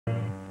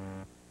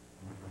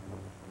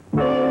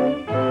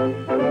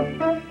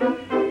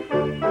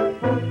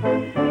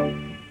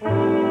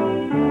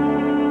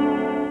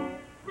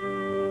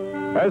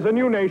As a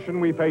new nation,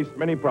 we faced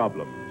many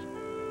problems,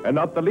 and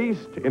not the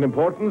least in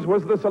importance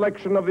was the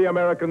selection of the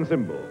American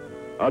symbol,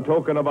 a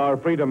token of our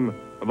freedom,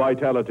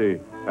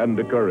 vitality, and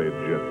courage.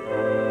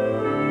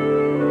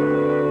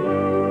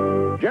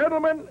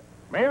 Gentlemen,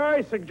 may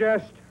I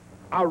suggest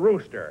a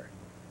rooster,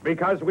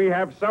 because we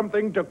have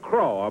something to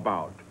crow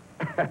about.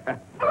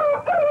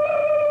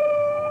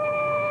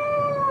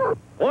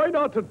 Why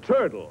not a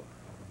turtle?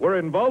 We're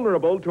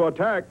invulnerable to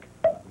attack.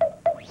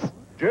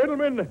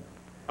 Gentlemen,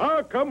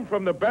 I come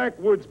from the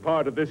backwoods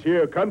part of this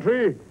here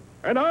country,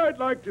 and I'd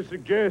like to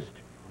suggest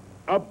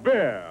a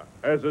bear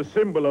as a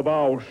symbol of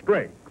our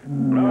strength.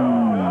 No.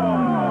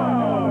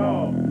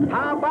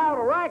 How about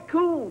a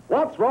raccoon?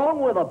 What's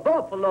wrong with a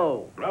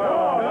buffalo?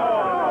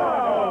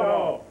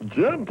 No.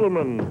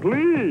 Gentlemen,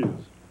 please,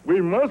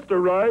 we must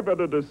arrive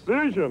at a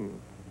decision.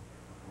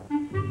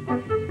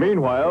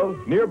 Meanwhile,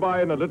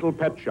 nearby in a little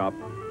pet shop,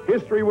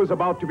 history was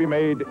about to be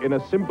made in a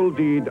simple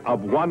deed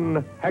of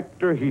one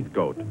Hector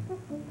Heathcote.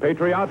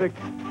 Patriotic,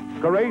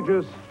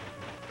 courageous,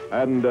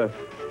 and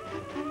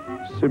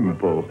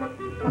simple.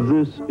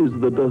 This is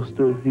the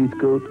duster,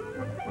 Heathcote.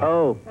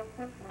 Oh.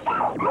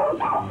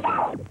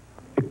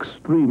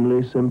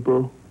 Extremely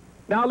simple.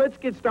 Now let's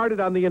get started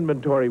on the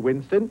inventory,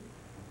 Winston.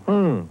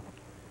 2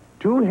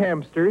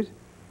 hamsters,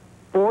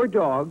 4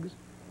 dogs,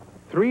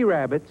 3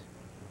 rabbits,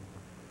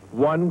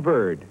 1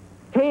 bird.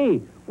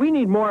 Hey, we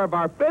need more of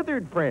our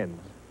feathered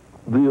friends.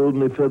 The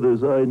only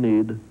feathers I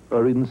need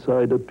are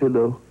inside a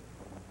pillow.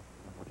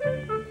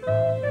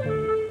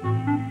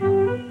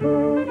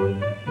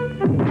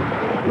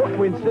 Look,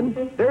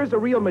 Winston, there's a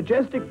real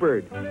majestic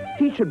bird.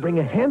 He should bring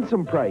a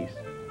handsome price.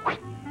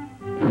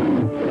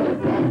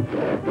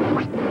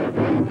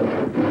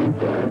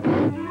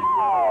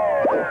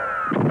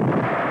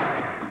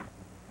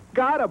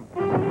 Got him.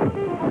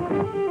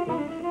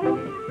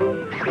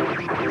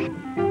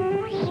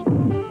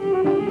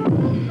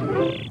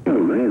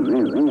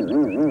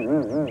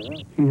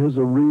 He has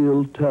a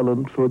real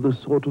talent for this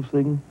sort of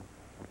thing.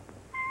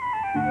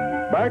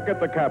 Back at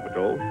the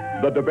Capitol,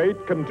 the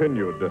debate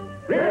continued.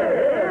 Here,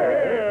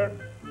 here, here.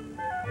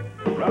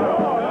 No.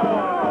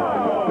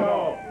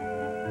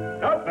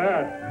 Not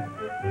that.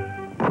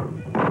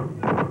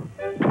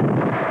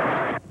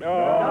 No,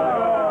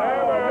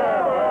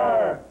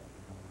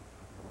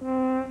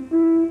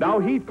 never. Now,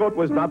 Heathcote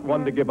was not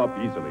one to give up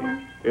easily.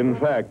 In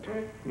fact,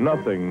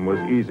 nothing was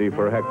easy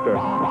for Hector.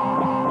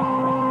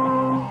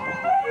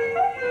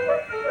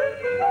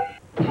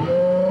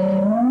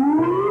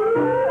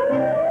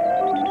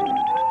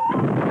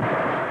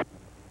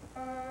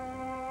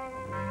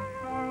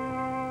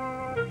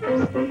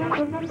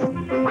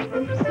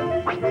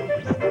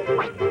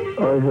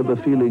 I have a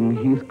feeling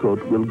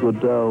Heathcote will go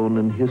down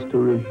in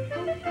history.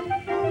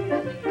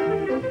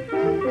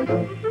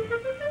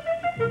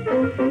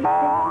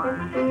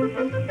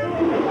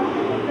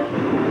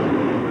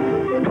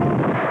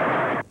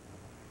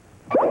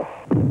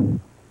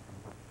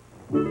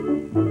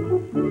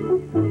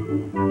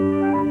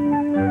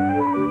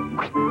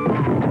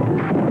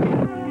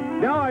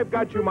 Now I've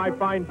got you, my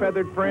fine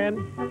feathered friend.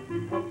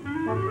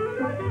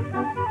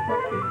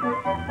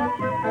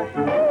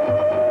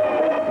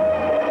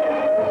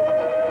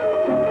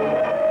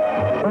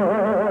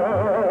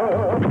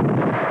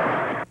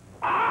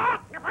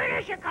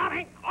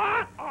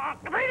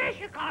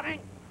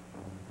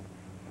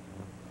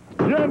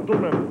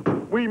 Gentlemen,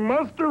 we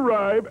must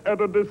arrive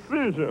at a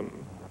decision.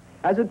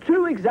 As a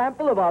true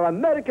example of our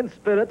American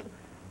spirit,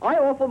 I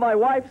offer my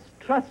wife's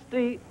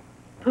trusty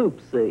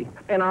Poopsie.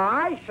 And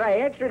I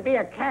say it should be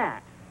a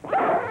cat.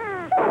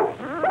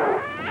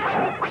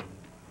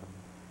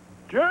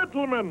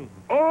 Gentlemen,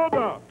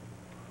 order!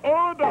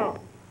 Order!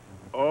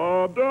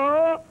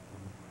 Order!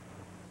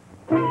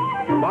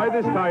 By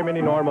this time,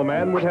 any normal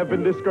man would have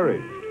been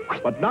discouraged.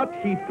 But not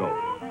Heathcote.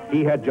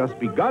 He had just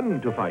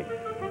begun to fight.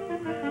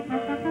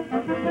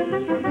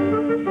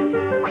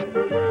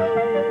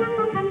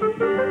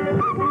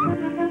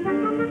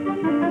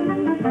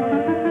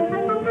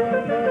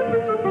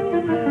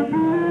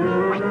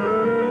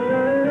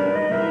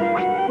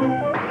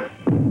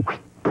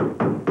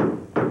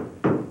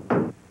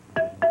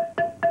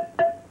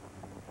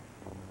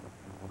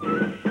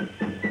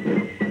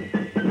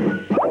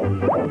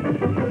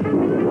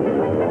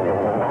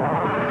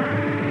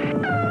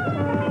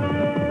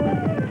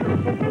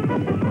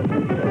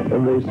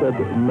 And they said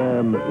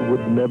man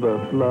would never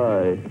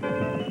fly.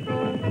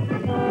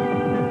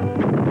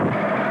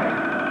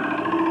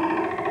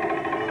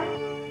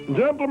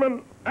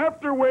 Gentlemen,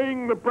 after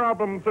weighing the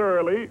problem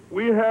thoroughly,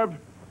 we have...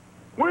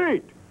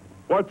 Wait!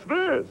 What's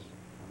this?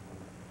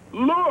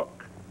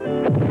 Look!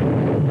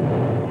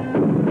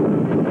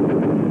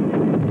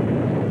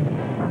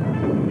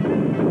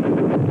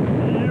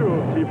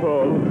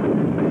 Beautiful.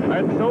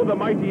 And so the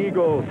mighty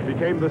eagle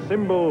became the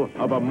symbol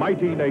of a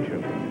mighty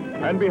nation.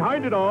 And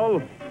behind it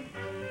all,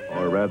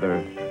 or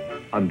rather,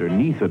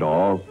 underneath it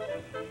all,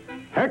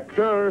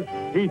 Hector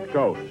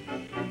Heathcote.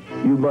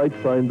 You might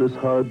find this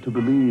hard to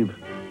believe,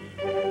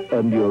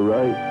 and you're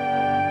right.